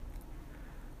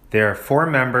There are four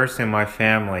members in my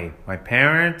family: my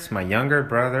parents, my younger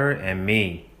brother, and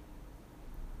me.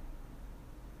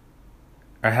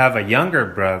 I have a younger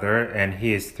brother and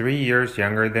he is 3 years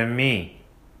younger than me.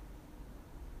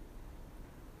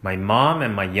 My mom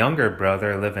and my younger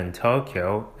brother live in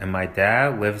Tokyo and my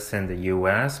dad lives in the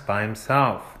US by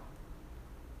himself.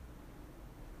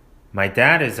 My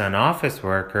dad is an office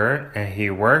worker and he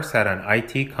works at an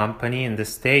IT company in the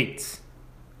States.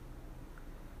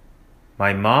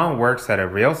 My mom works at a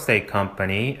real estate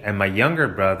company and my younger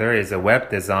brother is a web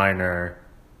designer.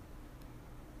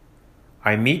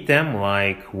 I meet them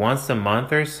like once a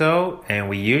month or so and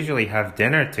we usually have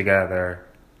dinner together.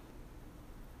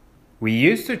 We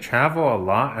used to travel a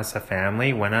lot as a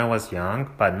family when I was young,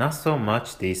 but not so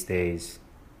much these days.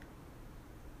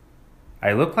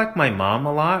 I look like my mom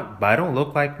a lot, but I don't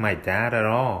look like my dad at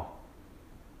all.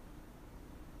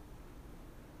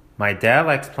 My dad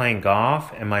likes playing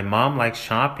golf and my mom likes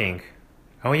shopping.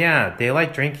 Oh yeah, they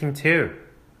like drinking too.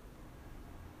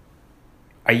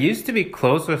 I used to be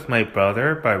close with my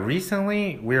brother, but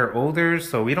recently we are older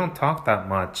so we don't talk that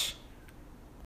much.